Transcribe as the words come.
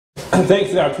Thanks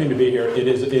for the opportunity to be here. It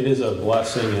is a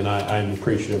blessing, and I'm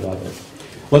appreciative of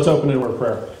it. Let's open in a word of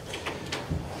prayer.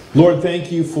 Lord,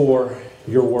 thank you for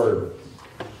your word.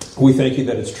 We thank you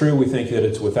that it's true. We thank you that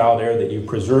it's without error, that you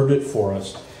preserved it for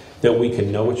us, that we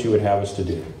can know what you would have us to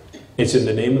do. It's in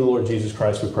the name of the Lord Jesus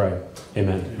Christ we pray.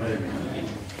 Amen. Amen.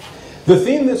 The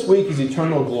theme this week is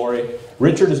eternal glory.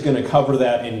 Richard is going to cover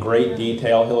that in great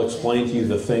detail. He'll explain to you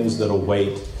the things that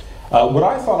await. What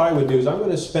I thought I would do is I'm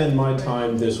going to spend my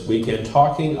time this weekend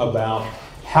talking about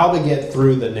how to get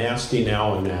through the nasty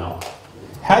now and now.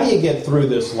 How do you get through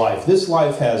this life? This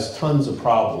life has tons of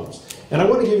problems. And I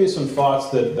want to give you some thoughts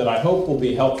that I hope will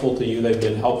be helpful to you. They've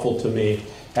been helpful to me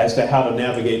as to how to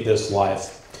navigate this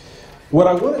life. What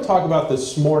I want to talk about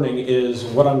this morning is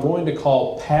what I'm going to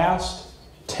call past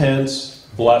tense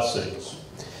blessings.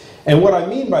 And what I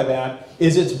mean by that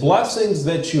is it's blessings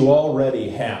that you already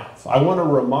have. I want to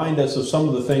remind us of some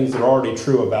of the things that are already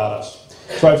true about us.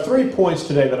 So I have 3 points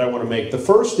today that I want to make. The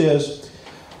first is,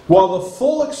 while the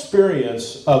full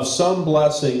experience of some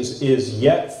blessings is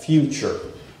yet future,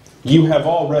 you have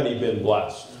already been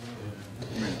blessed.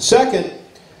 Second,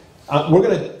 we're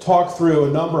going to talk through a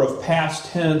number of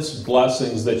past tense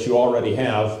blessings that you already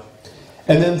have.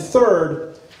 And then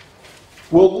third,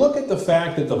 we'll look at the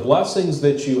fact that the blessings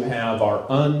that you have are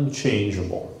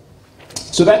unchangeable.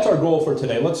 So that's our goal for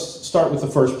today. Let's start with the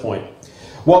first point.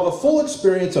 While the full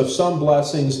experience of some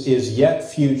blessings is yet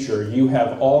future, you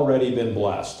have already been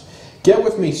blessed. Get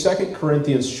with me 2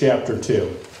 Corinthians chapter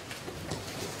 2.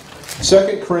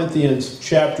 2 Corinthians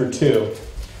chapter 2.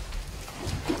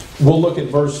 We'll look at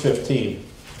verse 15.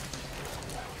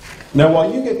 Now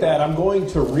while you get that, I'm going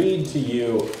to read to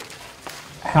you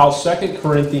how 2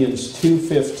 Corinthians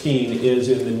 2:15 is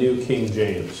in the New King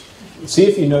James. See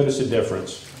if you notice a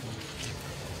difference.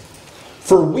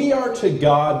 For we are to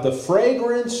God the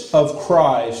fragrance of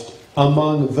Christ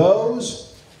among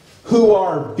those who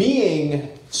are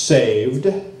being saved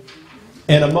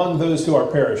and among those who are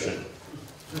perishing.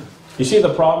 You see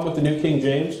the problem with the New King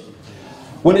James?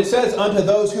 When it says unto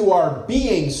those who are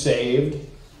being saved,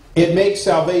 it makes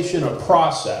salvation a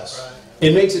process.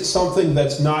 It makes it something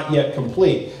that's not yet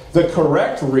complete. The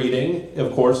correct reading,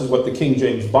 of course, is what the King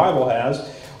James Bible has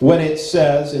when it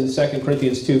says in 2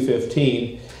 Corinthians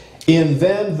 2:15, in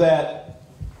them that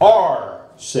are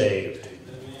saved.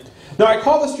 Now I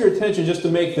call this to your attention just to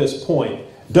make this point.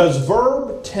 Does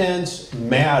verb tense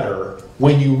matter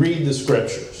when you read the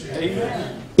Scriptures?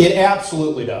 Amen. It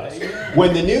absolutely does. Amen.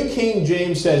 When the New King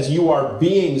James says you are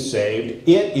being saved,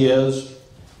 it is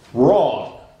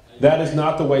wrong. That is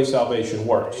not the way salvation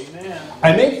works. Amen.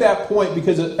 I make that point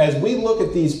because as we look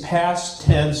at these past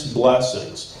tense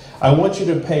blessings, I want you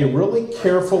to pay really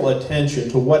careful attention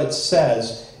to what it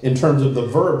says in terms of the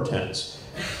verb tense.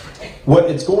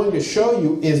 What it's going to show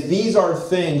you is these are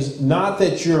things not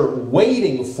that you're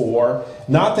waiting for,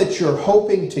 not that you're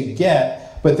hoping to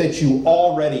get, but that you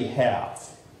already have.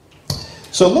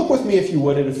 So look with me, if you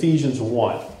would, at Ephesians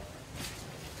 1.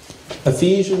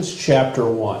 Ephesians chapter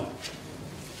 1.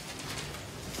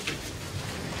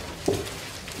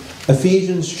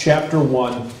 Ephesians chapter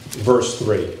 1, verse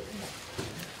 3.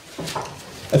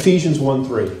 Ephesians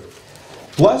 1:3.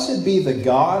 Blessed be the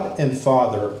God and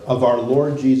Father of our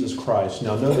Lord Jesus Christ.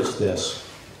 Now notice this.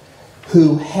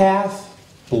 Who hath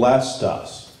blessed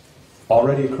us.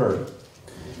 Already occurred.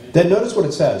 Then notice what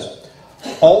it says.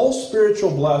 All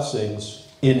spiritual blessings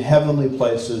in heavenly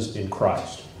places in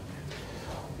Christ.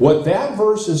 What that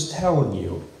verse is telling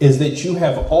you is that you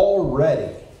have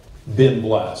already been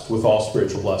blessed with all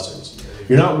spiritual blessings.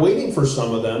 You're not waiting for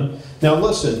some of them. Now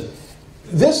listen,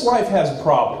 this life has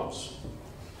problems.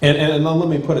 And let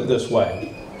me put it this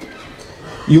way.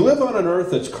 You live on an earth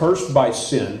that's cursed by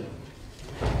sin.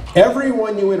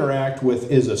 Everyone you interact with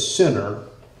is a sinner.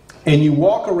 And you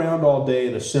walk around all day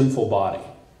in a sinful body.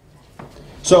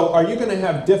 So are you going to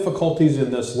have difficulties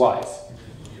in this life?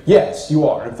 Yes, you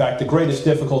are. In fact, the greatest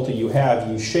difficulty you have,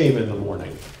 you shave in the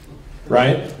morning.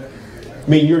 Right? I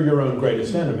mean, you're your own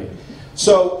greatest enemy.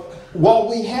 So while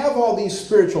we have all these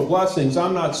spiritual blessings,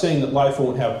 I'm not saying that life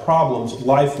won't have problems.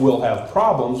 Life will have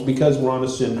problems because we're on a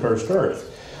sin-cursed earth.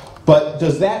 But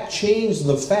does that change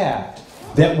the fact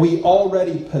that we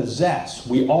already possess,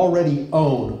 we already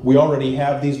own, we already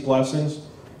have these blessings?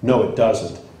 No, it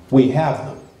doesn't. We have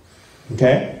them.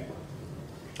 Okay?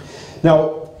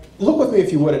 Now, look with me,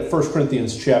 if you would, at 1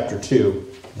 Corinthians chapter 2,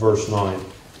 verse 9.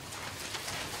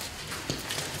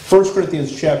 1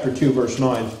 Corinthians chapter 2, verse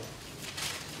 9.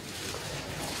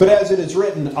 But as it is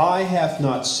written, eye hath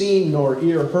not seen, nor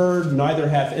ear heard, neither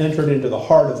hath entered into the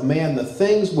heart of man the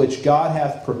things which God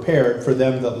hath prepared for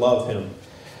them that love him.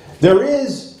 There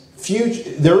is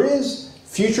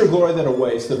future glory that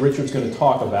awaits that Richard's going to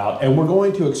talk about, and we're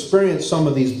going to experience some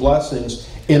of these blessings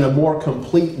in a more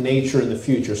complete nature in the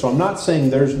future. So I'm not saying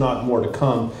there's not more to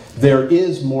come. There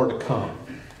is more to come.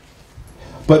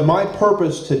 But my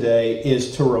purpose today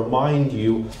is to remind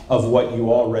you of what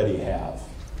you already have.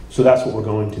 So that's what we're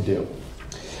going to do.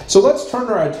 So let's turn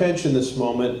our attention this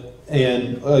moment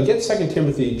and get 2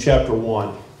 Timothy chapter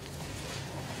 1.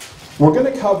 We're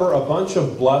going to cover a bunch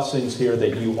of blessings here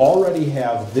that you already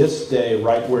have this day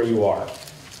right where you are.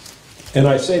 And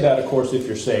I say that, of course, if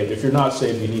you're saved. If you're not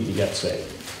saved, you need to get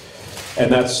saved.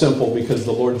 And that's simple because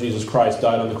the Lord Jesus Christ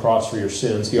died on the cross for your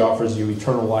sins. He offers you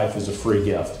eternal life as a free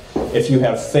gift. If you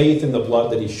have faith in the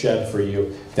blood that He shed for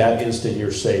you, that instant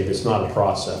you're saved. It's not a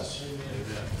process.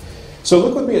 So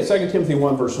look with me at 2 Timothy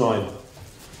 1 verse 9.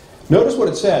 Notice what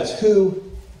it says. Who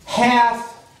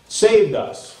hath saved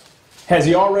us? Has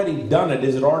He already done it?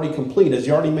 Is it already complete? Has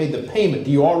He already made the payment?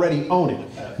 Do you already own it?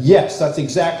 Yes, that's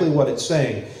exactly what it's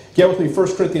saying. Get with me,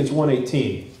 1 Corinthians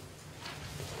 1:18.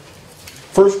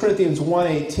 1 Corinthians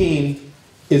 1:18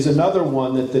 is another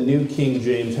one that the New King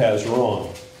James has wrong.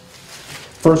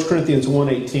 1 Corinthians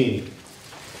 1:18.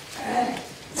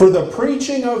 For the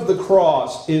preaching of the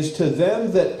cross is to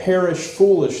them that perish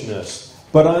foolishness,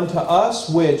 but unto us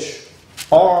which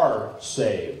are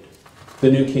saved.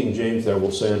 The New King James there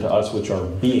will say unto us which are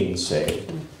being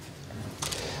saved.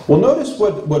 Well, notice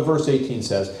what verse 18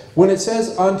 says. When it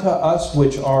says unto us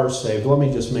which are saved, let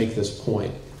me just make this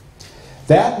point.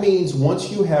 That means once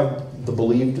you have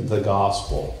believed the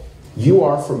gospel, you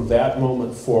are from that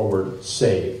moment forward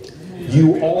saved.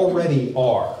 You already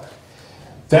are.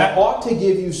 That ought to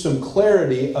give you some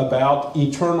clarity about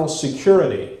eternal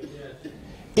security.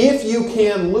 If you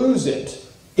can lose it,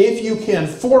 if you can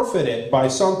forfeit it by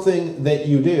something that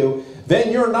you do,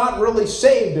 then you're not really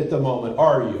saved at the moment,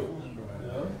 are you?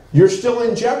 You're still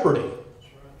in jeopardy.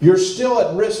 You're still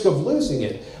at risk of losing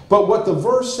it. But what the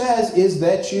verse says is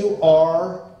that you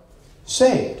are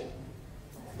saved.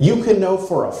 You can know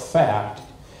for a fact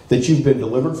that you've been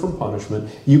delivered from punishment.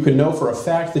 You can know for a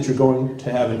fact that you're going to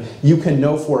heaven. You can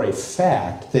know for a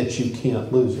fact that you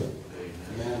can't lose it.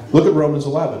 Look at Romans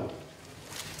 11.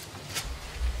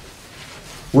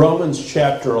 Romans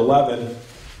chapter 11,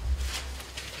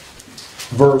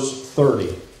 verse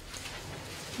 30.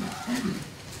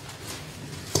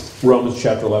 Romans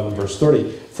chapter 11, verse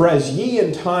 30. For as ye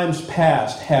in times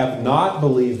past have not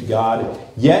believed God,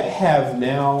 yet have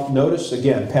now, notice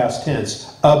again, past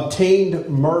tense, obtained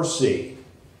mercy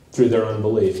through their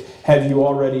unbelief. Have you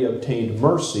already obtained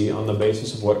mercy on the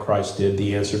basis of what Christ did?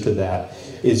 The answer to that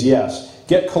is yes.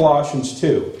 Get Colossians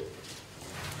 2.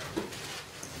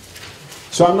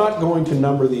 So I'm not going to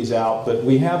number these out, but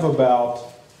we have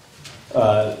about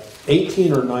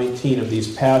 18 or 19 of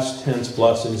these past tense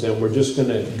blessings, and we're just going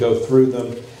to go through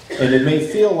them. And it may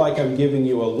feel like I'm giving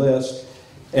you a list,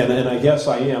 and I guess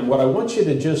I am. What I want you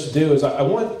to just do is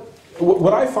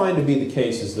what I find to be the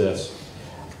case is this.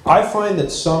 I find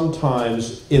that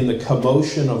sometimes in the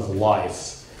commotion of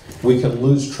life, we can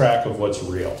lose track of what's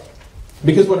real.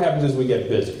 Because what happens is we get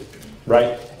busy,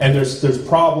 right? And there's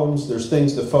problems, there's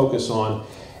things to focus on.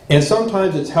 And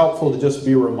sometimes it's helpful to just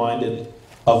be reminded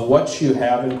of what you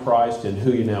have in Christ and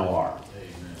who you now are.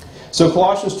 Amen. So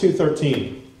Colossians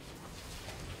 2:13.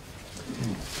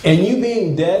 And you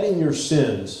being dead in your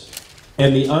sins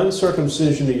and the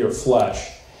uncircumcision of your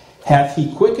flesh, hath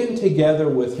He quickened together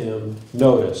with Him,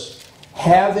 notice,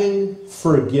 having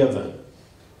forgiven,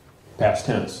 past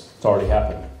tense, it's already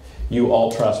happened, you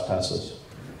all trespasses.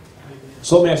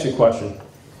 So let me ask you a question.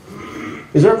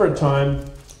 Is there ever a time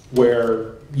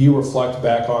where you reflect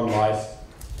back on life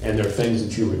and there are things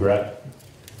that you regret?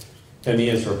 And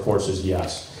the answer, of course, is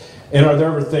yes. And are there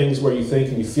ever things where you think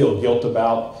and you feel guilt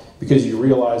about because you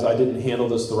realize I didn't handle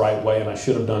this the right way and I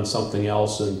should have done something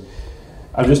else, and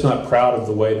I'm just not proud of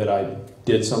the way that I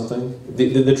did something?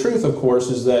 The truth, of course,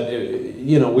 is that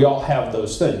we all have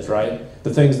those things, right?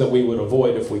 The things that we would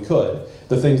avoid if we could.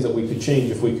 The things that we could change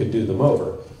if we could do them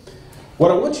over. What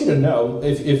I want you to know,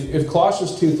 if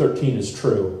Colossians 2:13 is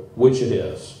true, which it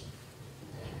is,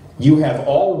 you have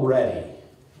already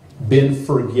been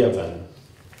forgiven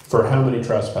for how many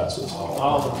trespasses?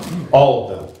 All of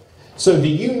them. So do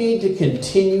you need to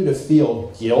continue to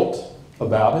feel guilt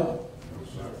about it?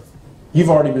 You've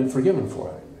already been forgiven for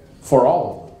it. For all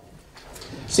of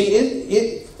them.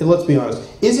 See, let's be honest.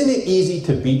 Isn't it easy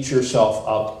to beat yourself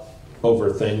up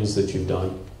over things that you've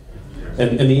done?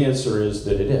 And the answer is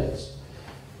that it is.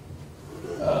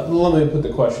 Let me put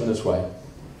the question this way.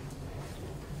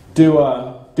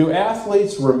 Do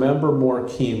athletes remember more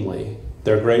keenly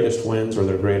their greatest wins or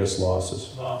their greatest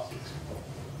losses?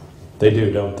 They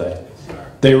do, don't they?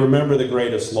 They remember the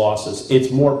greatest losses.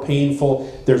 It's more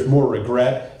painful. There's more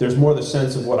regret. There's more the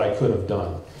sense of what I could have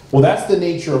done. Well, that's the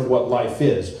nature of what life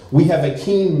is. We have a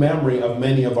keen memory of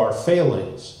many of our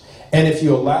failings. And if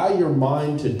you allow your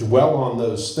mind to dwell on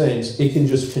those things, it can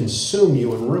just consume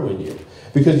you and ruin you.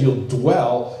 Because you'll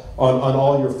dwell on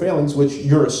all your failings, which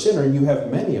you're a sinner, you have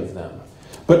many of them.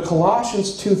 But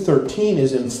Colossians 2:13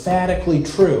 is emphatically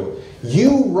true.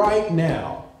 You right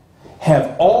now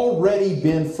have already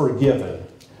been forgiven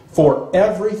for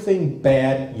everything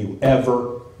bad you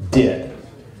ever did.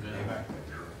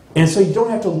 And so you don't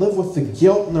have to live with the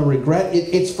guilt and the regret.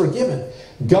 It's forgiven.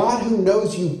 God, who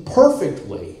knows you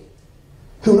perfectly,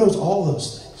 who knows all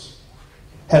those things,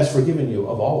 has forgiven you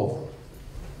of all of them.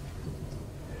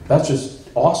 That's just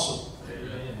awesome.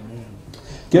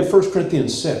 Get 1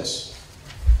 Corinthians 6.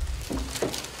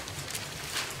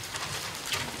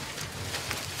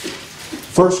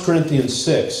 1 Corinthians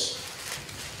 6.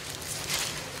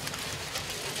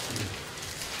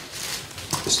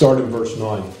 Start in verse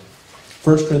 9.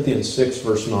 1 Corinthians 6,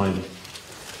 verse 9.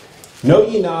 Know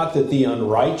ye not that the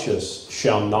unrighteous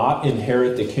shall not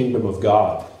inherit the kingdom of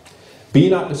God? Be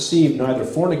not deceived, neither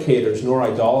fornicators, nor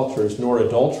idolaters, nor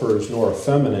adulterers, nor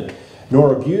effeminate,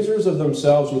 nor abusers of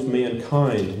themselves with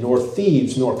mankind, nor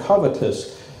thieves, nor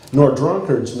covetous, nor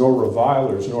drunkards, nor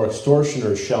revilers, nor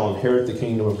extortioners shall inherit the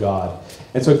kingdom of God.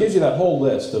 And so it gives you that whole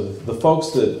list of the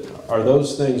folks that are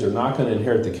those things are not going to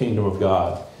inherit the kingdom of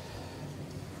God.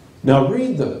 Now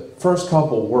read the first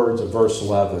couple words of verse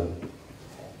 11.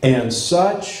 And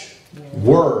such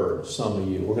were some of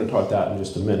you. We're going to talk about that in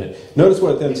just a minute. Notice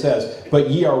what it then says. But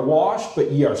ye are washed,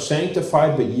 but ye are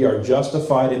sanctified, but ye are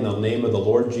justified in the name of the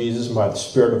Lord Jesus and by the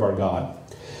Spirit of our God.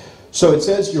 So it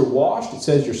says you're washed, it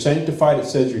says you're sanctified, it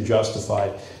says you're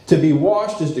justified. To be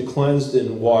washed is to cleansed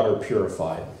in water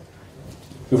purified.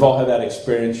 We've all had that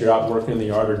experience. You're out working in the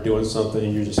yard or doing something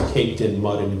and you're just caked in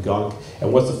mud and gunk.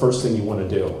 And what's the first thing you want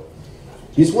to do?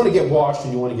 You just want to get washed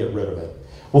and you want to get rid of it.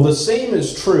 Well, the same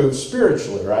is true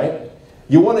spiritually, right?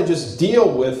 You want to just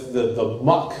deal with the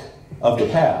muck of the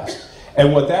past.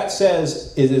 And what that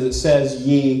says is it says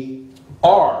ye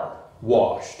are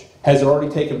washed. Has it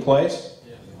already taken place?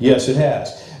 Yes, it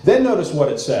has. Then notice what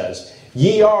it says.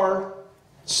 Ye are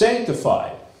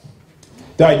sanctified.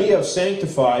 The idea of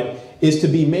sanctified is to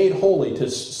be made holy,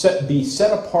 to be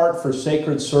set apart for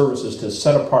sacred services, to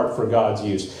set apart for God's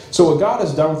use. So what God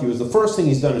has done with you is the first thing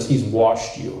He's done is He's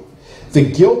washed you. The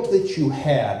guilt that you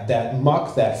had, that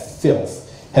muck, that filth,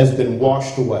 has been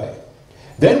washed away.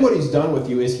 Then what He's done with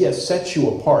you is He has set you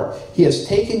apart. He has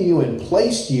taken you and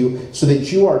placed you so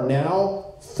that you are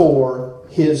now for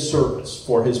His service,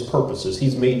 for His purposes.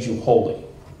 He's made you holy.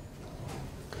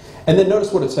 And then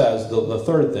notice what it says, the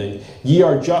third thing. Ye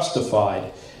are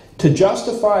justified. To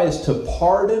justify is to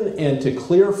pardon and to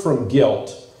clear from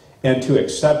guilt and to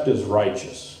accept as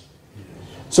righteous.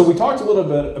 So we talked a little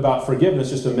bit about forgiveness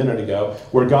just a minute ago,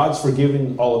 where God's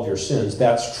forgiving all of your sins.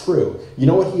 That's true. You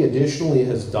know what He additionally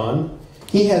has done?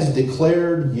 He has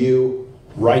declared you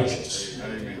righteous.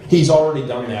 He's already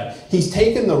done that. He's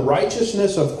taken the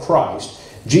righteousness of Christ,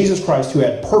 Jesus Christ, who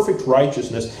had perfect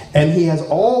righteousness, and He has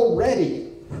already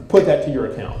put that to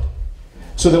your account.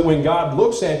 So that when God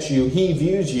looks at you, He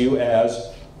views you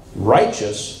as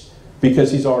righteous because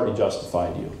He's already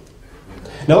justified you.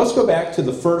 Now let's go back to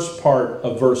the first part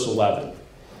of verse 11.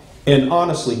 And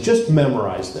honestly, just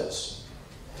memorize this.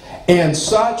 And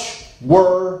such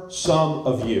were some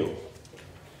of you.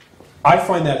 I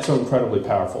find that so incredibly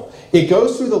powerful. It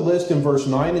goes through the list in verse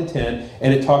 9 and 10,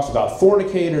 and it talks about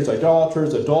fornicators,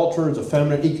 idolaters, adulterers,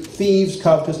 effeminate, thieves,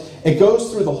 covetous. It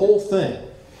goes through the whole thing.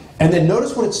 And then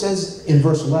notice what it says in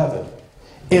verse 11.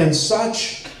 And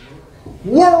such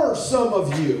were some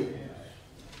of you.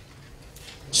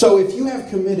 So if you have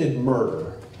committed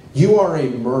murder, you are a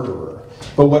murderer.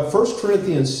 But what 1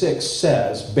 Corinthians 6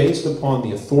 says, based upon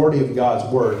the authority of God's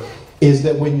Word, is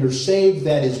that when you're saved,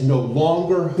 that is no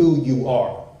longer who you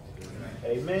are.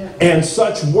 Amen. And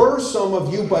such were some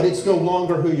of you, but it's no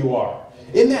longer who you are.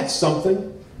 Isn't that something?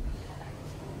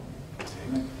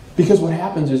 Because what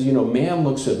happens is, man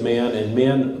looks at man, and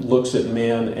man looks at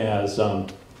man as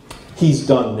he's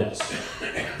done this.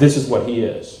 This is what he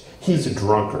is. He's a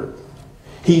drunkard.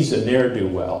 He's a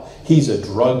ne'er-do-well. He's a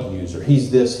drug user. He's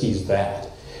this, he's that.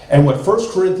 And what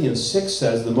 1 Corinthians 6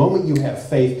 says, the moment you have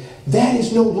faith, that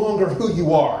is no longer who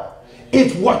you are.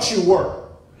 It's what you were.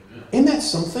 Isn't that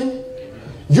something?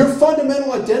 Your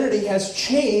fundamental identity has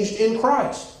changed in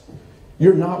Christ.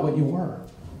 You're not what you were.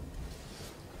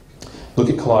 Look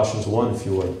at Colossians 1, if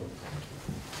you would.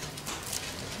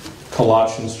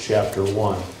 Colossians chapter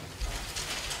 1.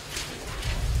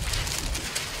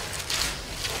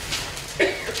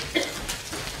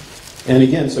 And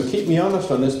again, so keep me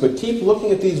honest on this, but keep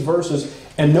looking at these verses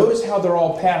and notice how they're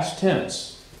all past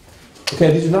tense.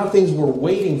 Okay, these are not things we're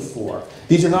waiting for.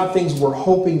 These are not things we're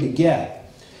hoping to get.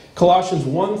 Colossians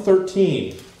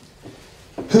 1:13,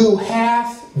 who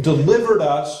hath delivered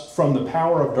us from the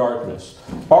power of darkness.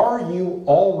 Are you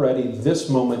already this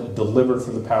moment delivered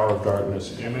from the power of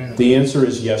darkness? Amen. The answer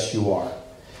is yes, you are.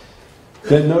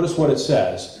 Then notice what it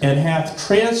says, and hath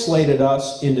translated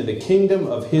us into the kingdom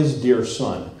of his dear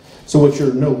Son. So what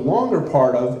you're no longer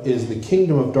part of is the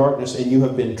kingdom of darkness, and you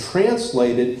have been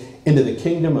translated into the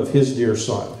kingdom of his dear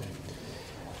Son.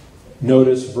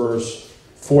 Notice verse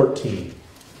 14.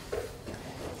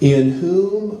 In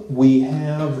whom we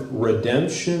have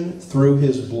redemption through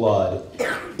his blood,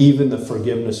 even the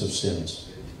forgiveness of sins.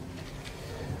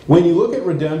 When you look at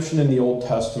redemption in the Old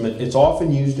Testament, it's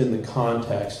often used in the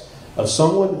context of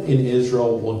someone in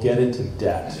Israel will get into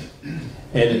debt.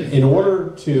 And in order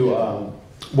to,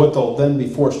 what they'll then be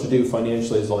forced to do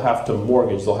financially is they'll have to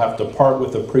mortgage, they'll have to part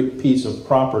with a piece of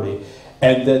property,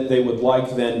 and that they would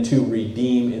like then to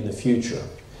redeem in the future.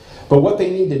 But what they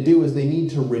need to do is they need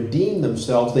to redeem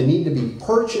themselves. They need to be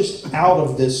purchased out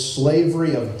of this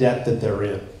slavery of debt that they're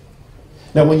in.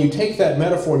 Now, when you take that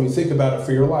metaphor and you think about it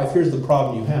for your life, here's the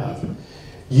problem you have.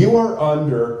 You are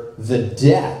under the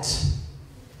debt,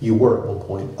 you were at one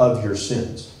point, of your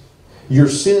sins. Your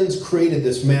sins created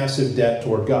this massive debt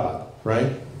toward God,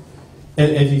 right?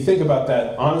 And if you think about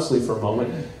that honestly for a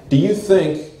moment, do you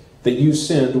think that you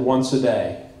sinned once a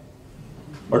day?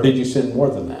 Or did you sin more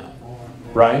than that?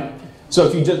 Right?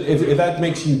 So if that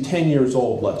makes you 10 years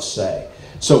old, let's say.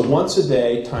 So once a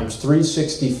day times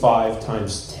 365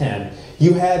 times 10,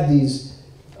 you had these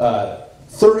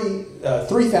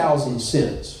 3,000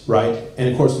 sins, right? And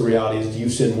of course the reality is, do you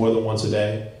sin more than once a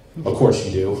day? Of course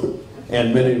you do.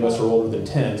 And many of us are older than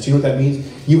 10. So you know what that means?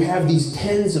 You have these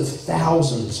tens of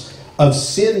thousands of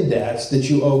sin debts that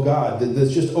you owe God.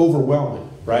 That's just overwhelming,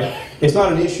 right? It's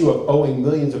not an issue of owing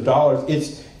millions of dollars.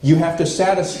 It's you have to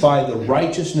satisfy the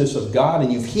righteousness of God,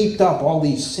 and you've heaped up all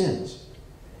these sins.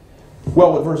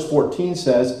 Well, what verse 14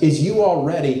 says is you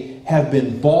already have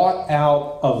been bought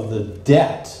out of the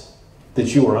debt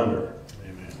that you were under.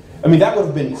 Amen. I mean, that would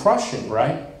have been crushing,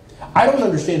 right? I don't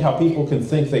understand how people can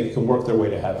think they can work their way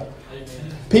to heaven. Amen.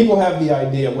 People have the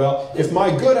idea, well, if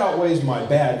my good outweighs my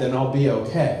bad, then I'll be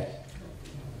okay.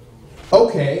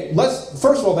 Okay,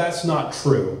 first of all, that's not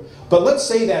true. But let's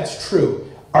say that's true.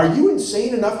 Are you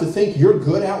insane enough to think your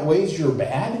good outweighs your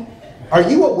bad? Are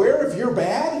you aware of your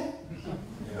bad?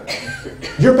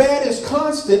 Your bad is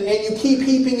constant and you keep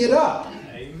heaping it up.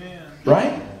 Amen.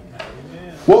 Right?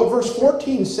 Amen. Well, what verse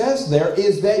 14 says there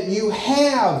is that you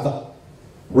have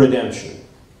redemption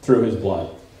through his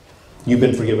blood. You've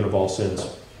been forgiven of all sins.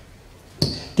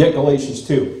 Get Galatians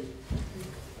 2.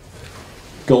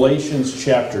 Galatians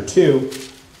chapter 2,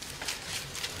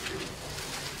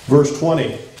 verse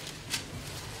 20.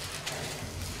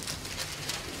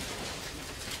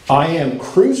 I am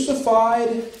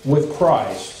crucified with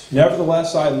Christ.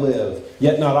 Nevertheless I live.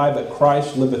 Yet not I, but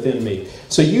Christ liveth in me.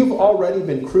 So you've already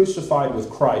been crucified with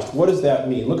Christ. What does that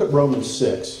mean? Look at Romans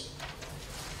 6.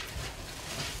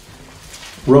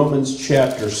 Romans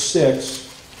chapter 6,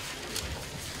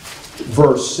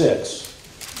 verse 6.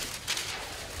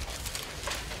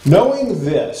 Knowing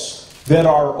this, that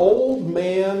our old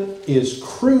man is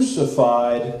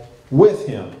crucified with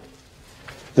him,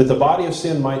 that the body of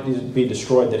sin might be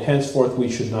destroyed, that henceforth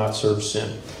we should not serve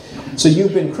sin. So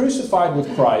you've been crucified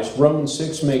with Christ. Romans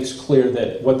 6 makes clear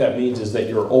that what that means is that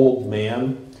your old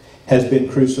man has been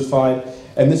crucified.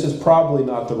 And this is probably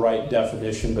not the right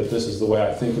definition, but this is the way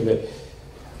I think of it.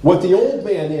 What the old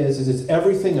man is it's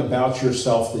everything about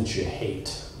yourself that you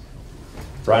hate.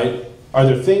 Right? Are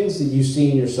there things that you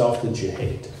see in yourself that you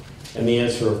hate? And the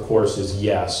answer, of course, is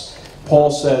yes.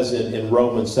 Paul says in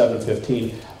Romans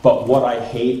 7:15, but what I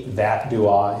hate, that do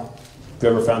I. Have you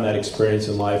ever found that experience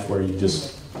in life where you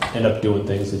just end up doing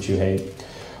things that you hate?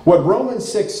 What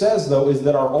Romans 6 says, though, is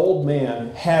that our old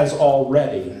man has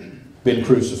already been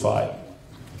crucified.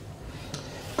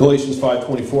 Galatians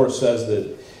 5:24 says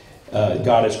that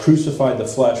God has crucified the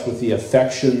flesh with the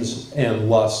affections and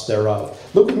lusts thereof.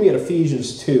 Look with me at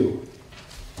Ephesians 2.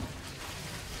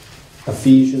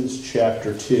 Ephesians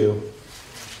chapter 2.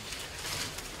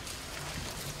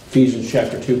 Ephesians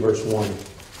chapter 2, verse 1.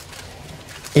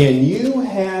 And you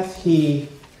hath he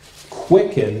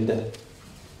quickened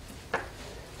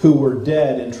who were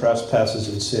dead in trespasses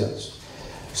and sins.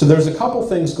 So there's a couple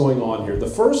things going on here. The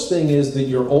first thing is that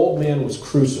your old man was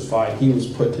crucified. He was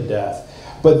put to death.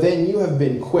 But then you have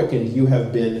been quickened. You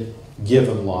have been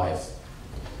given life.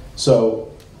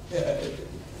 So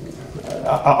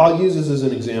I'll use this as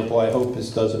an example. I hope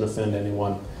this doesn't offend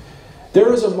anyone.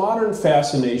 There is a modern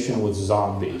fascination with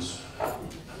zombies.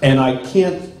 And I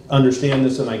can't understand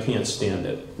this and I can't stand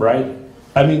it, right?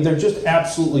 I mean, they're just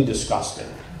absolutely disgusting,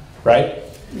 right?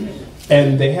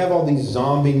 And they have all these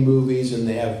zombie movies, and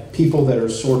they have people that are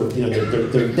sort of,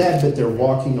 they're dead, but they're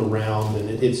walking around, and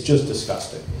it's just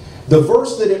disgusting. The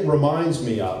verse that it reminds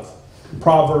me of,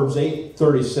 Proverbs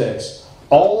 8:36,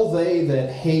 all they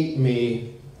that hate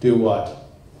me do what?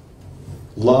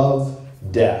 Love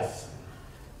death.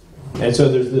 And so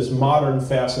there's this modern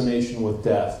fascination with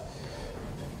death.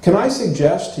 Can I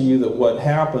suggest to you that what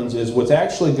happens is what's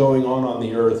actually going on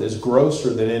the earth is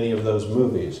grosser than any of those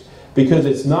movies? Because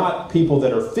it's not people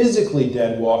that are physically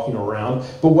dead walking around,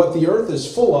 but what the earth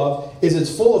is full of is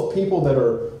it's full of people that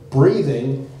are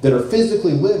breathing, that are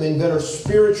physically living, that are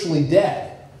spiritually dead.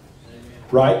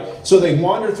 Right? So they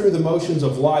wander through the motions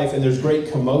of life, and there's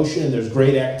great commotion, and there's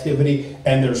great activity,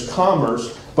 and there's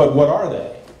commerce, but what are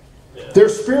they? They're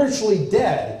spiritually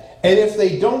dead. And if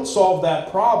they don't solve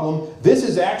that problem, this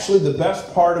is actually the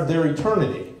best part of their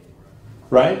eternity.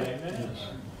 Right? Amen.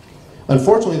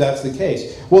 Unfortunately, that's the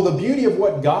case. Well, the beauty of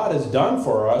what God has done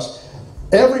for us,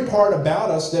 every part about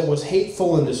us that was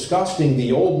hateful and disgusting,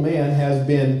 the old man has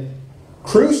been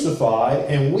crucified,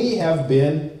 and we have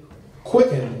been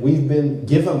quickened. We've been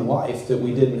given life that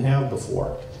we didn't have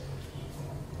before.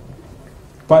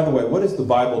 By the way, what is the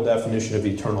Bible definition of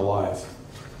eternal life?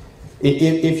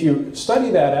 If you study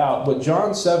that out, what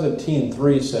John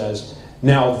 17:3 says,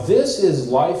 now this is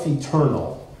life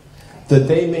eternal, that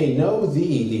they may know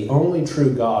thee, the only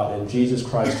true God, and Jesus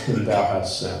Christ whom thou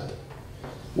hast sent.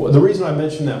 Well, the reason I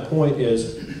mention that point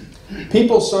is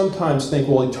people sometimes think,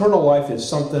 well, eternal life is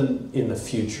something in the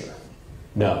future.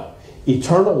 No.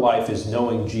 Eternal life is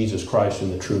knowing Jesus Christ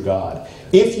and the true God.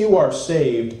 If you are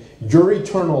saved, your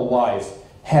eternal life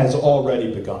has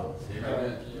already begun.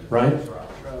 Right?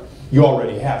 You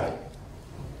already have it.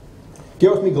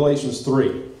 Get with me Galatians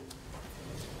 3.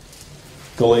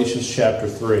 Galatians chapter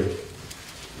 3.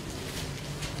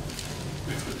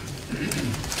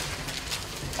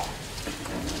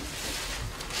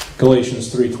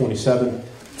 Galatians 3:27.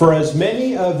 For as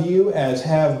many of you as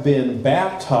have been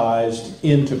baptized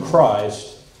into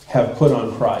Christ have put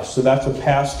on Christ. So that's a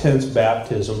past tense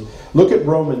baptism. Look at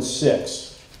Romans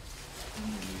 6.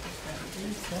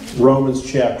 Romans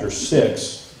chapter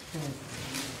 6.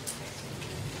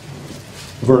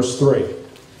 Verse 3.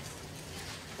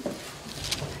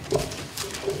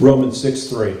 Romans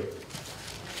 6:3.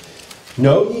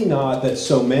 Know ye not that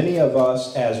so many of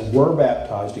us as were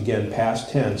baptized, again past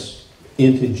tense,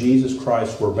 into Jesus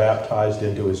Christ were baptized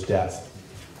into his death.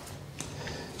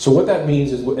 So what that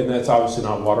means is, and that's obviously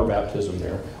not water baptism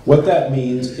there, what that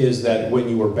means is that when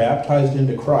you were baptized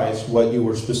into Christ, what you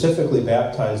were specifically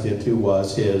baptized into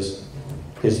was his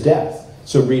death.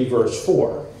 So read verse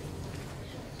 4.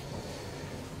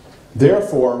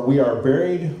 Therefore, we are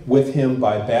buried with him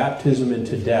by baptism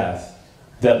into death,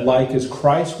 that like as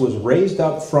Christ was raised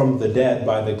up from the dead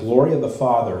by the glory of the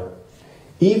Father,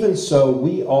 even so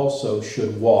we also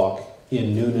should walk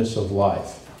in newness of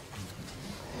life.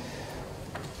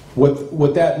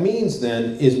 What that means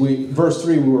then is verse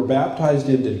 3, we were baptized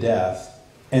into death,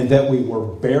 and that we were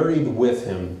buried with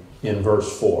him in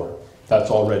verse 4.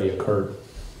 That's already occurred.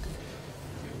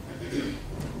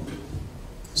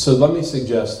 So let me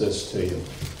suggest this to you.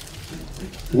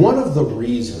 One of the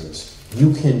reasons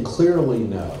you can clearly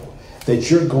know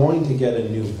that you're going to get a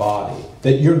new body,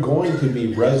 that you're going to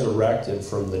be resurrected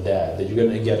from the dead, that you're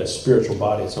going to get a spiritual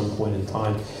body at some point in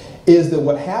time, is that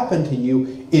what happened to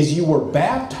you is you were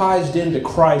baptized into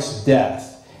Christ's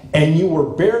death, and you were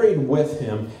buried with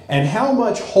him. And how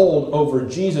much hold over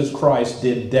Jesus Christ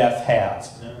did death have?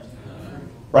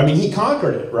 I mean, he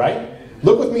conquered it, right?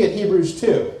 Look with me at Hebrews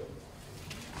 2.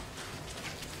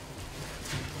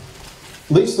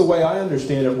 At least the way I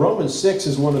understand it, Romans 6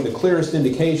 is one of the clearest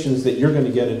indications that you're going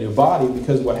to get a new body,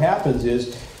 because what happens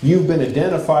is you've been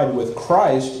identified with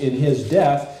Christ in his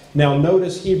death. Now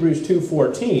notice Hebrews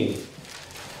 2:14.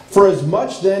 For as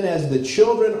much then as the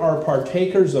children are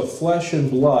partakers of flesh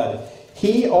and blood,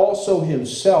 he also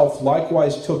himself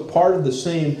likewise took part of the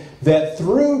same, that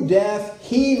through death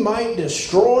he might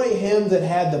destroy him that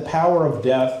had the power of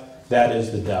death, that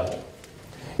is the devil.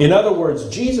 In other words,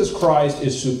 Jesus Christ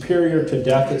is superior to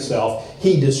death itself.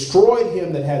 He destroyed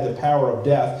him that had the power of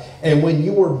death. And when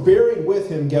you were buried with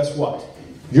him, guess what?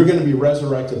 You're going to be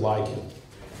resurrected like him.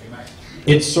 Amen.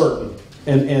 It's certain.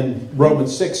 And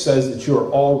Romans 6 says that you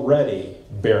are already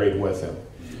buried with him.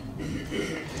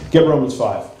 Get Romans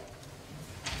 5.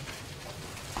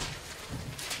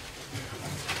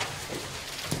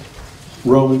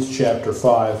 Romans chapter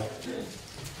 5.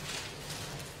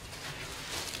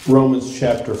 Romans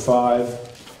chapter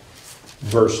 5,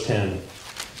 verse 10.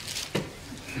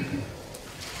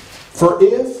 For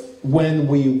if, when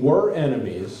we were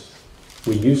enemies,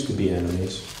 we used to be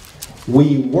enemies,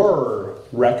 we were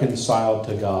reconciled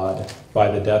to God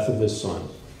by the death of His Son.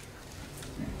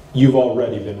 You've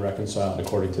already been reconciled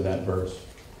according to that verse.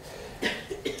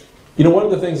 You know, one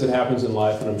of the things that happens in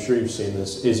life, and I'm sure you've seen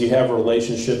this, is you have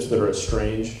relationships that are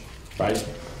estranged, right?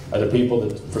 Other people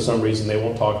that for some reason they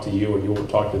won't talk to you or you won't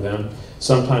talk to them.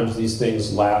 Sometimes these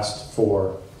things last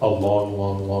for a long,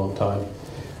 long, long time.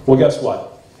 Well, guess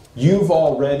what? You've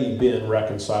already been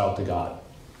reconciled to God.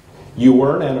 You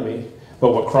were an enemy,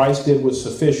 but what Christ did was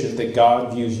sufficient that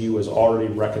God views you as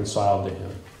already reconciled to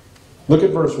Him. Look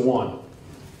at verse 1.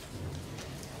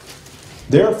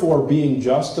 Therefore, being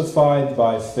justified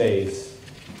by faith,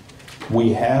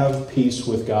 we have peace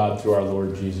with God through our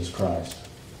Lord Jesus Christ.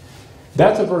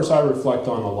 That's a verse I reflect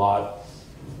on a lot.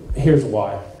 Here's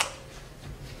why.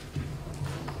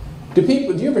 Do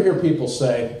you ever hear people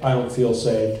say, I don't feel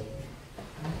saved?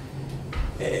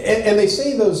 And they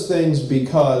say those things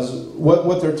because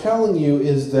what they're telling you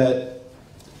is that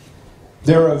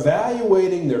they're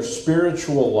evaluating their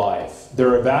spiritual life.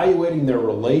 They're evaluating their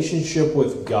relationship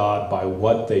with God by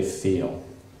what they feel.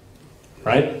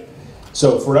 Right?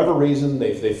 So for whatever reason,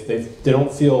 they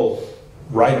don't feel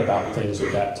right about things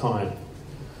at that time.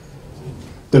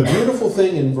 The beautiful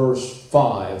thing in verse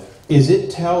 5 is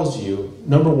it tells you,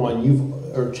 number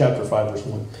one, chapter 5, verse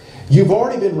 1, you've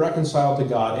already been reconciled to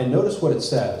God, and notice what it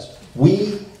says.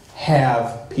 We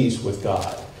have peace with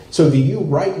God. So do you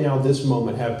right now, this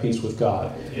moment, have peace with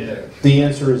God? Yeah. The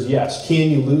answer is yes. Can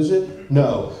you lose it?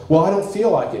 No. Well, I don't feel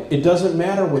like it. It doesn't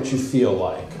matter what you feel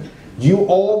like. You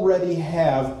already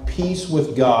have peace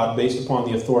with God based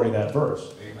upon the authority of that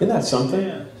verse. Isn't that something?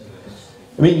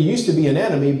 I mean, you used to be an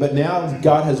enemy, but now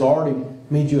God has already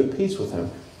made you at peace with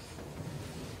Him.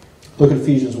 Look at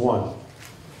Ephesians 1.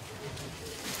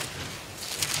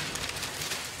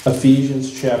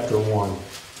 Ephesians chapter 1,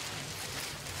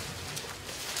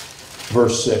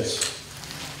 verse 6.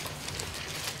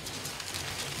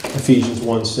 Ephesians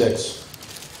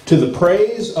 1:6. To the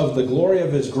praise of the glory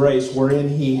of His grace, wherein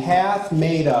He hath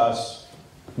made us,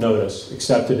 notice,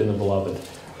 accepted in the Beloved.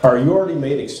 Are you already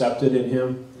made accepted in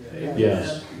Him? Yeah.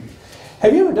 Yes.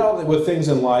 Have you ever dealt with things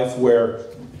in life where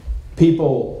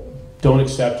people don't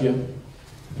accept you?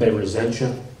 They resent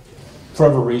you? For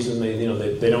whatever reason,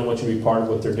 they don't want you to be part of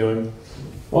what they're doing?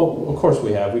 Well, of course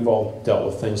we have. We've all dealt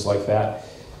with things like that.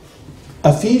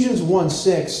 Ephesians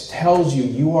 1:6 tells you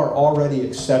you are already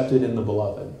accepted in the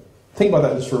Beloved. Think about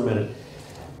that just for a minute.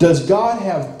 Does God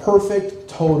have perfect,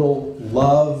 total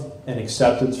love and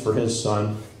acceptance for His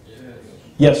Son?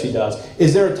 Yes, He does.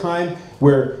 Is there a time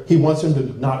where He wants him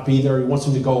to not be there, He wants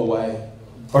him to go away?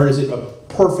 Or is it a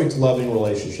perfect, loving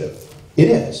relationship? It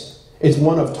is. It's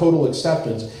one of total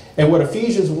acceptance. And what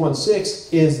Ephesians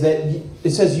 1:6 is that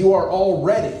it says you are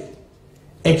already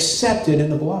accepted in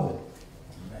the Beloved.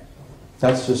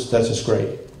 That's just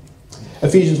great.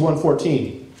 Ephesians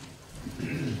 1:14.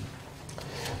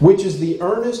 Which is the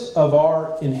earnest of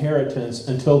our inheritance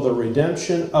until the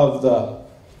redemption of the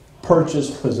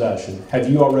purchased possession. Have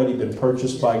you already been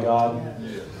purchased by God?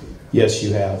 Yes,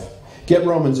 you have. Get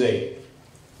Romans 8.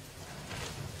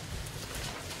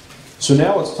 So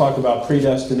now let's talk about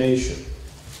predestination.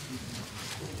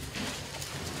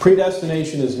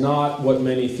 Predestination is not what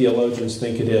many theologians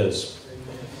think it is.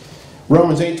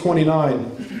 Romans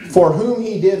 8:29. For whom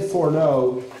He did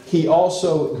foreknow, He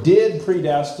also did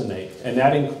predestinate. And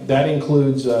that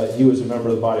includes you as a member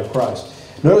of the body of Christ.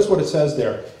 Notice what it says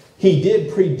there. He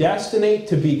did predestinate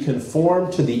to be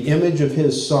conformed to the image of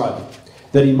His Son,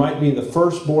 that He might be the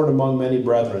firstborn among many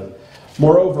brethren.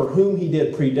 Moreover, whom He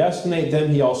did predestinate, them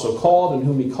He also called, and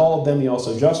whom He called, them He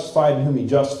also justified, and whom He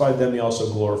justified, them He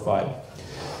also glorified.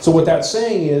 So what that's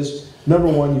saying is, number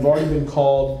one, you've already been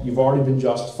called, you've already been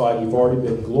justified, you've already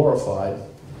been glorified,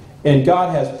 and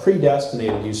God has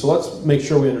predestinated you. So let's make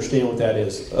sure we understand what that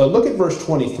is. Look at verse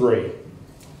 23.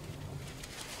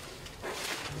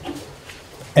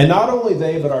 And not only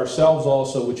they, but ourselves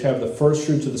also, which have the first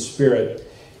fruits of the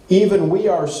Spirit, even we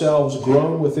ourselves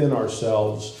groan within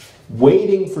ourselves,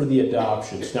 waiting for the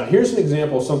adoptions. Now here's an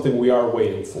example of something we are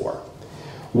waiting for.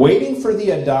 Waiting for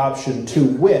the adoption, to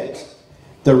wit,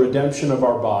 the redemption of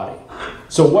our body.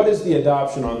 So what is the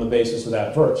adoption on the basis of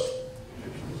that verse?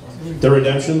 The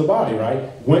redemption of the body, right?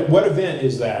 What event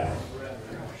is that?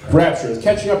 Rapture. It's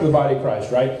catching up with the body of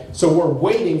Christ, right? So we're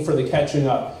waiting for the catching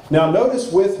up. Now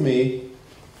notice with me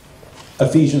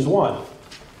Ephesians 1.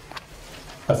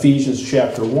 Ephesians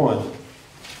chapter 1.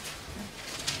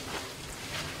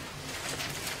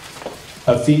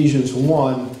 Ephesians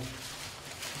 1,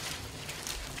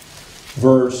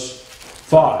 verse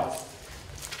 5.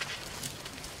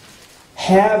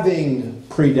 Having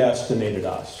predestinated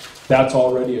us. That's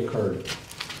already occurred.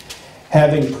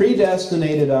 Having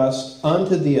predestinated us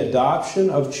unto the adoption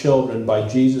of children by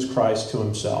Jesus Christ to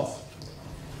himself.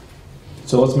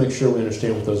 So let's make sure we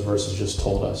understand what those verses just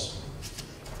told us.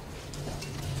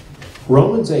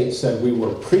 Romans 8 said we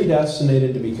were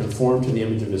predestinated to be conformed to the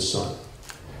image of his Son.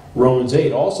 Romans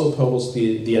 8 also told us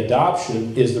the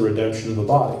adoption is the redemption of the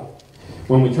body.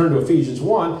 When we turn to Ephesians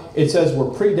 1, it says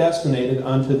we're predestinated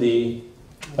unto the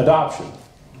adoption.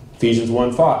 Ephesians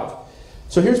 1:5.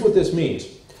 So here's what this means.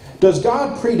 Does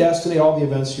God predestinate all the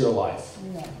events of your life?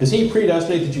 No. Does he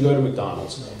predestinate that you go to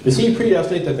McDonald's? No. Does he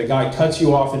predestinate that the guy cuts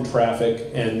you off in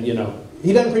traffic and, he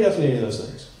doesn't predestinate any of those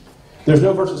things. There's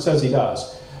no verse that says he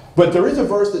does. But there is a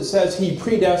verse that says he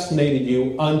predestinated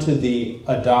you unto the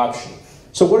adoption.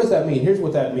 So what does that mean? Here's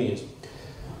what that means.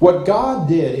 What God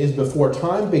did is before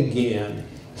time began,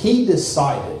 he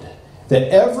decided that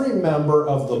every member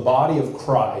of the body of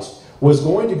Christ was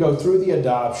going to go through the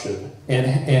adoption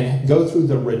and go through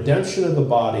the redemption of the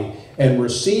body and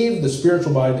receive the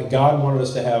spiritual body that God wanted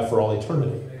us to have for all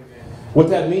eternity. Amen. What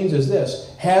that means is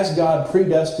this. Has God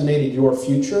predestinated your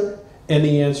future? And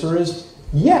the answer is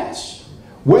yes.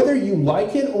 Whether you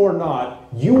like it or not,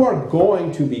 you are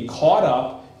going to be caught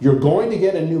up, you're going to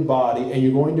get a new body, and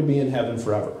you're going to be in heaven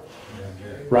forever.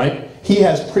 Right? He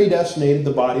has predestinated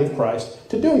the body of Christ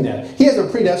to doing that. He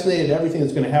hasn't predestinated everything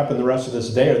that's going to happen the rest of this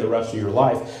day or the rest of your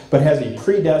life, but has he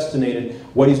predestinated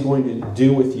what he's going to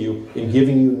do with you in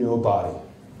giving you a new body?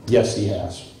 Yes, he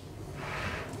has.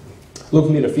 Look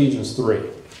with me at Ephesians 3.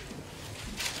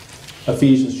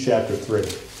 Ephesians chapter 3.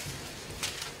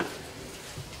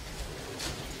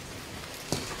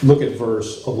 Look at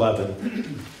verse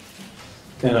 11.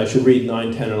 And I should read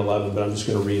 9, 10, and 11, but I'm just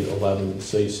going to read 11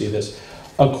 so you see this.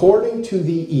 According to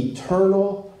the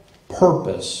eternal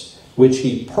purpose which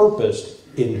he purposed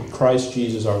in Christ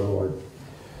Jesus our Lord.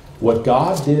 What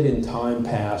God did in time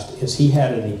past is he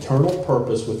had an eternal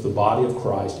purpose with the body of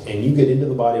Christ, and you get into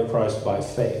the body of Christ by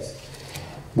faith,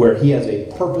 where he has a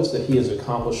purpose that he is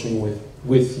accomplishing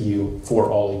with you for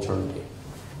all eternity.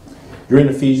 You're in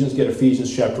Ephesians, get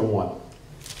Ephesians chapter 1.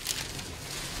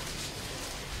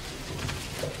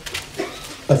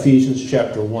 Ephesians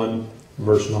chapter 1.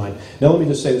 Verse 9. Now let me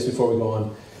just say this before we go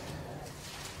on.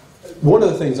 One of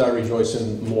the things I rejoice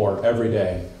in more every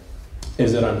day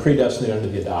is that I'm predestinated unto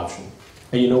the adoption.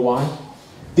 And you know why?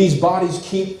 These bodies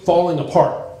keep falling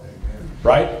apart.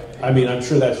 Right? I mean, I'm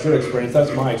sure that's your experience.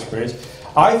 That's my experience.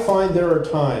 I find there are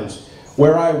times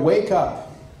where I wake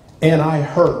up and I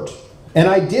hurt. And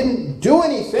I didn't do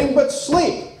anything but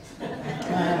sleep.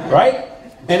 Right?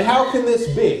 And how can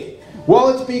this be? Well,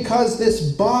 it's because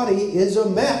this body is a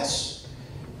mess.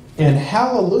 And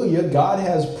hallelujah, God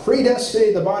has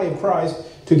predestinated the body of Christ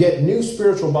to get new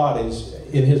spiritual bodies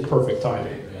in his perfect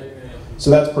timing. So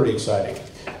that's pretty exciting.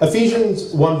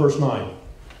 Ephesians 1 verse 9.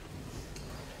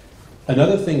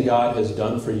 Another thing God has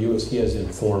done for you is he has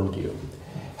informed you.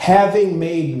 Having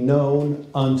made known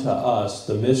unto us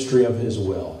the mystery of his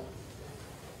will.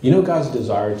 You know God's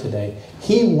desire today?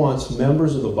 He wants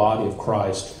members of the body of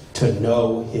Christ to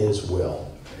know his will.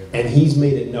 And he's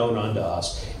made it known unto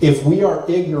us. If we are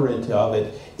ignorant of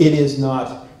it, it is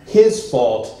not his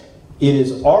fault. It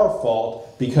is our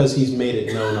fault because he's made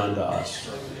it known unto us.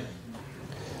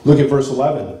 Look at verse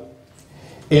 11.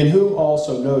 In whom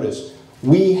also, notice,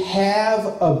 we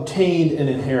have obtained an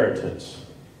inheritance.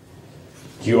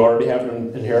 Do you already have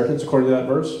an inheritance according to that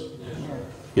verse?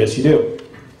 Yes, you do.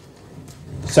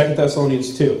 2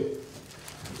 Thessalonians 2.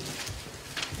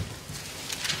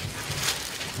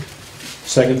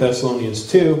 2 Thessalonians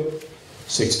 2,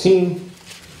 16.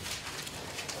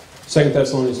 2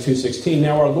 Thessalonians 2:16.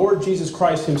 Now our Lord Jesus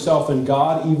Christ himself and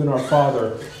God, even our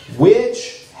Father,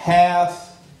 which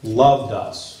hath loved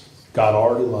us. God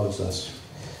already loves us.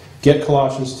 Get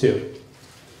Colossians 2.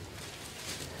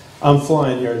 I'm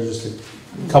flying here. There's just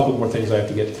a couple more things I have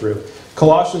to get through.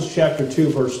 Colossians chapter 2,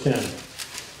 verse 10.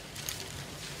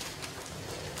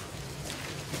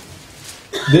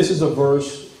 This is a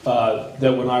verse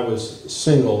that when I was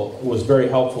single was very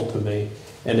helpful to me,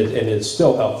 and it's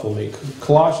still helpful to me.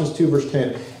 Colossians 2 verse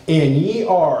 10, and ye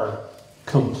are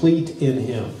complete in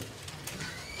him.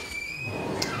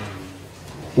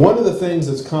 One of the things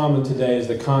that's common today is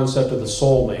the concept of the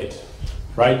soulmate,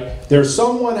 right? There's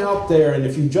someone out there, and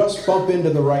if you just bump into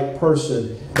the right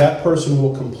person, that person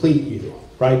will complete you,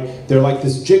 right? They're like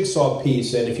this jigsaw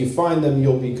piece, and if you find them,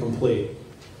 you'll be complete.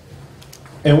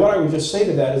 And what I would just say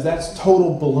to that is that's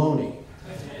total baloney.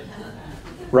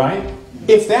 Right?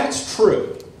 If that's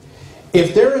true,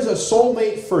 if there is a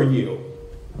soulmate for you,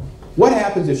 what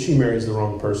happens if she marries the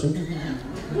wrong person?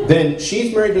 Then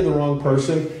she's married to the wrong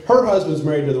person, her husband's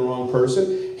married to the wrong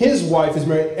person, his wife is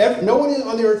married. No one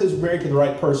on the earth is married to the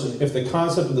right person if the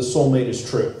concept of the soulmate is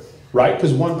true, right?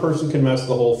 Because one person can mess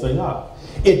the whole thing up.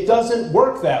 It doesn't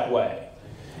work that way.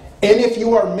 And if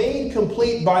you are made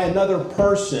complete by another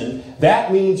person,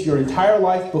 that means your entire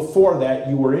life before that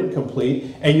you were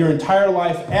incomplete, and your entire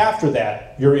life after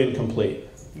that you're incomplete.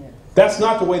 Yeah. That's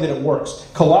not the way that it works.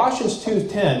 Colossians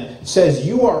 2:10 says,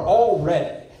 "You are already,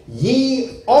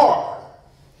 ye are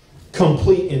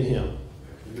complete in Him."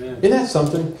 Amen. Isn't that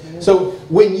something? Amen. So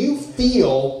when you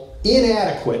feel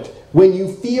inadequate, when you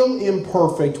feel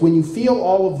imperfect, when you feel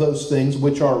all of those things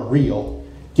which are real,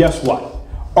 guess what?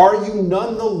 Are you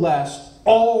nonetheless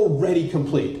already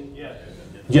complete? Yes.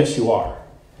 Yes, you are.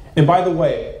 And by the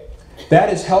way,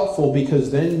 that is helpful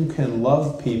because then you can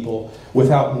love people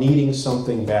without needing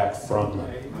something back from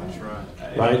them. That's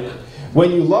right. Right?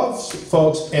 When you love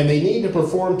folks and they need to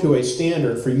perform to a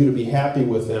standard for you to be happy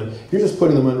with them, you're just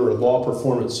putting them under a law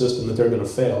performance system that they're going to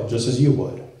fail, just as you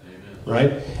would. Amen.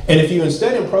 Right? And if you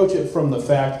instead approach it from the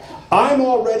fact, I'm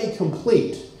already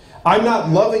complete. I'm not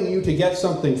loving you to get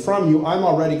something from you. I'm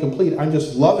already complete. I'm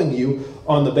just loving you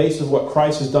on the basis of what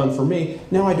Christ has done for me.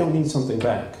 Now I don't need something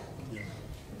back.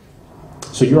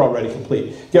 So you're already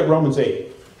complete. Get Romans 8.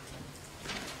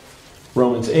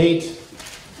 Romans 8,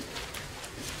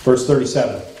 verse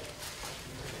 37.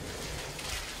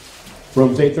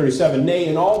 Romans 8:37. Nay,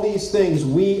 in all these things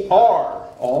we are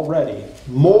already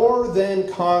more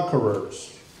than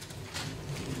conquerors.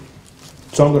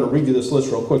 So I'm going to read you this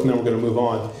list real quick and then we're going to move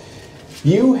on.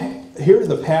 Here are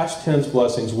the past tense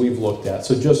blessings we've looked at.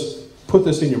 So just put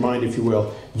this in your mind, if you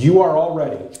will. You are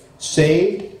already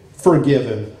saved,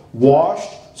 forgiven,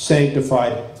 washed,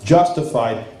 sanctified,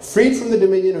 justified, freed from the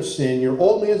dominion of sin. Your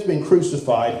old man has been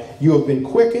crucified. You have been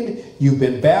quickened. You've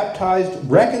been baptized,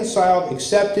 reconciled,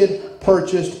 accepted,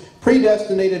 purchased,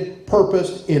 predestinated,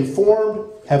 purposed, informed,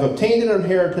 have obtained an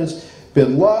inheritance,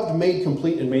 been loved, made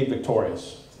complete, and made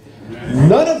victorious.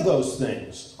 None of those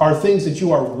things are things that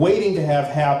you are waiting to have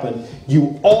happen.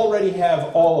 You already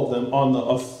have all of them on the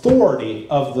authority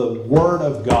of the Word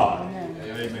of God.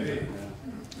 Amen.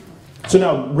 So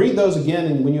now read those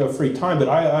again when you have free time. But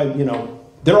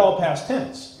they're all past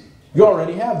tense. You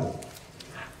already have them.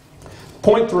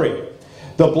 Point 3: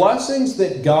 the blessings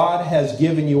that God has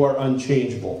given you are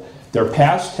unchangeable. They're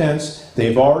past tense.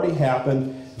 They've already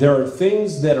happened. There are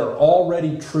things that are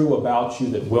already true about you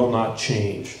that will not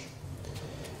change.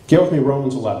 Get with me,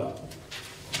 Romans 11.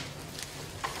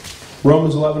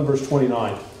 Romans 11, verse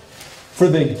 29. For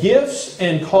the gifts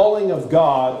and calling of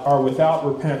God are without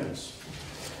repentance.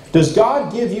 Does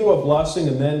God give you a blessing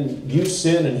and then you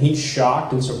sin and He's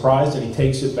shocked and surprised and He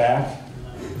takes it back?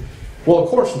 Well, of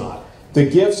course not. The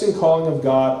gifts and calling of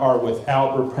God are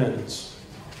without repentance.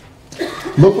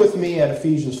 Look with me at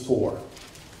Ephesians 4.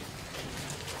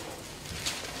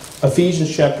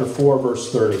 Ephesians chapter 4,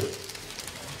 verse 30.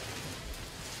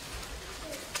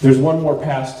 There's one more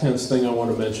past tense thing I want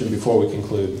to mention before we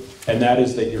conclude, and that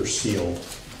is that you're sealed.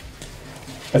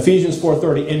 Ephesians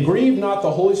 4:30. And grieve not the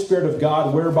Holy Spirit of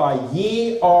God, whereby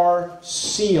ye are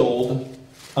sealed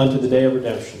unto the day of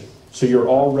redemption. So you're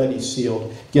already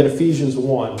sealed. Get Ephesians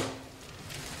 1.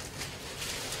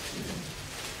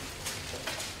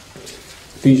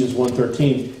 Ephesians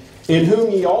 1:13. In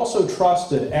whom ye also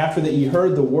trusted, after that ye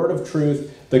heard the word of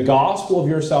truth, the gospel of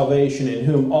your salvation, in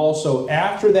whom also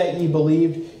after that ye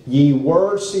believed, ye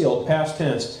were sealed, past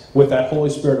tense, with that Holy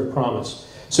Spirit of promise.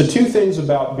 So two things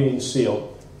about being sealed.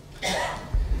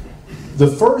 The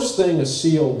first thing a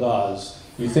seal does,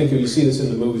 you see this in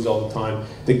the movies all the time,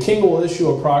 the king will issue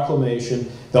a proclamation,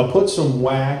 they'll put some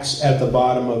wax at the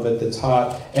bottom of it that's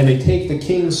hot, and they take the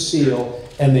king's seal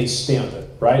and they stamp it,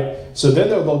 right? So then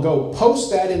they'll go post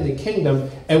that in the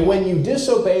kingdom, and when you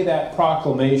disobey that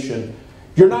proclamation,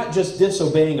 you're not just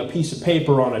disobeying a piece of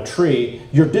paper on a tree,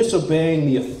 you're disobeying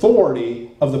the authority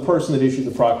of the person that issued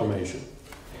the proclamation.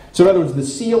 So in other words, the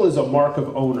seal is a mark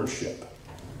of ownership.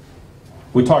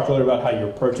 We talked earlier about how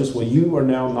you're purchased. Well, you are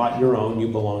now not your own, you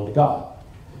belong to God.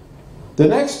 The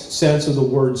next sense of the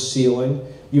word sealing,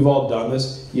 you've all done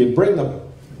this, you bring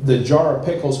the jar of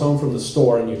pickles home from the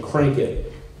store and you crank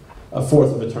it a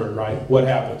fourth of a turn, right? What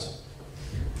happens?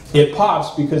 It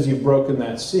pops because you've broken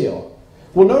that seal.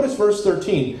 Well, notice verse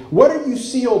 13. What are you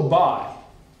sealed by?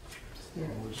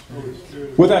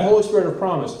 With that Holy Spirit of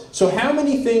promise. So how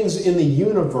many things in the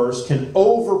universe can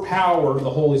overpower the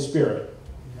Holy Spirit?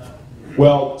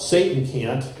 Well, Satan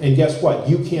can't, and guess what?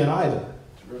 You can't either.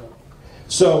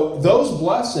 So those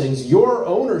blessings, your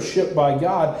ownership by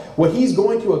God, what He's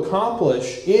going to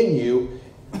accomplish in you,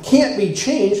 can't be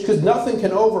changed because nothing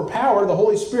can overpower the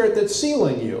Holy Spirit that's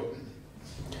sealing you.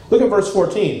 Look at verse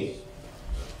 14.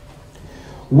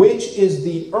 Which is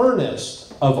the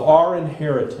earnest of our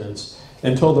inheritance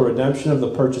until the redemption of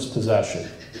the purchased possession.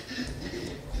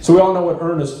 So we all know what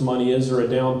earnest money is, or a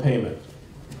down payment.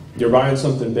 You're buying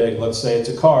something big, let's say it's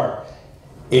a car,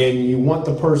 and you want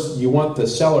the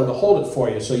seller to hold it for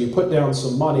you, so you put down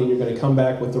some money and you're going to come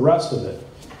back with the rest of it.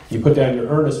 You put down your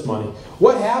earnest money.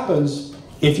 What happens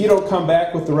if you don't come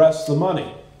back with the rest of the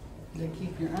money? They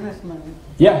keep your earnest money.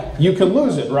 Yeah, you can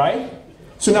lose it, right?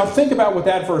 So now think about what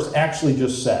that verse actually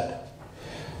just said.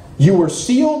 You were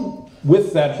sealed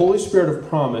with that Holy Spirit of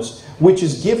promise, which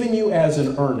is given you as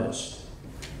an earnest,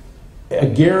 a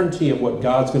guarantee of what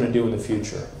God's going to do in the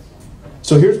future.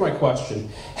 So here's my question.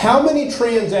 How many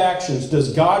transactions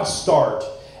does God start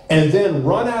and then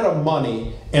run out of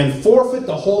money and forfeit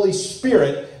the Holy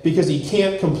Spirit because He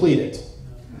can't complete it?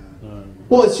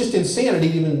 Well, it's just insanity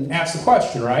to even ask the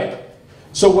question, right?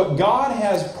 So what God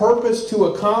has purposed to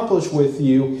accomplish with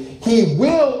you, He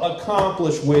will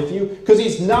accomplish with you because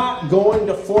He's not going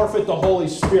to forfeit the Holy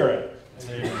Spirit.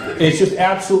 It's just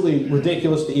absolutely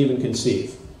ridiculous to even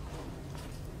conceive.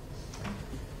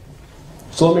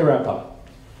 So let me wrap up.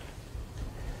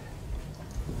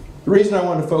 The reason I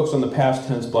want to focus on the past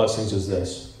tense blessings is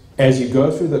this. As you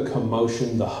go through the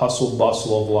commotion, the hustle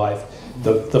bustle of life,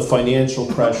 the financial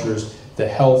pressures, the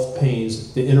health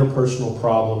pains, the interpersonal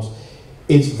problems,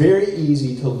 it's very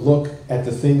easy to look at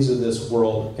the things of this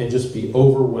world and just be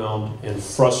overwhelmed and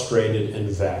frustrated and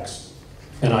vexed.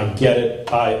 And I get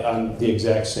it. I'm the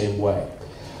exact same way.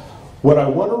 What I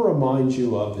want to remind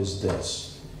you of is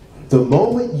this. The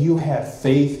moment you have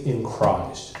faith in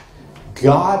Christ,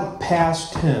 God,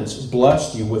 past tense,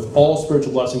 blessed you with all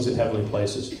spiritual blessings in heavenly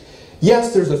places.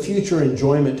 Yes, there's a future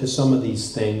enjoyment to some of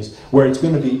these things where it's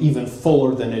going to be even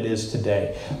fuller than it is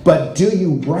today. But do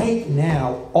you right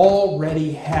now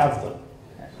already have them?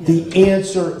 The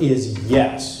answer is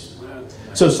yes.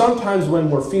 So sometimes when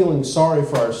we're feeling sorry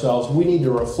for ourselves, we need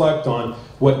to reflect on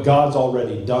what God's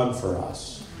already done for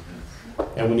us.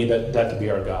 And we need that to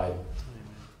be our guide.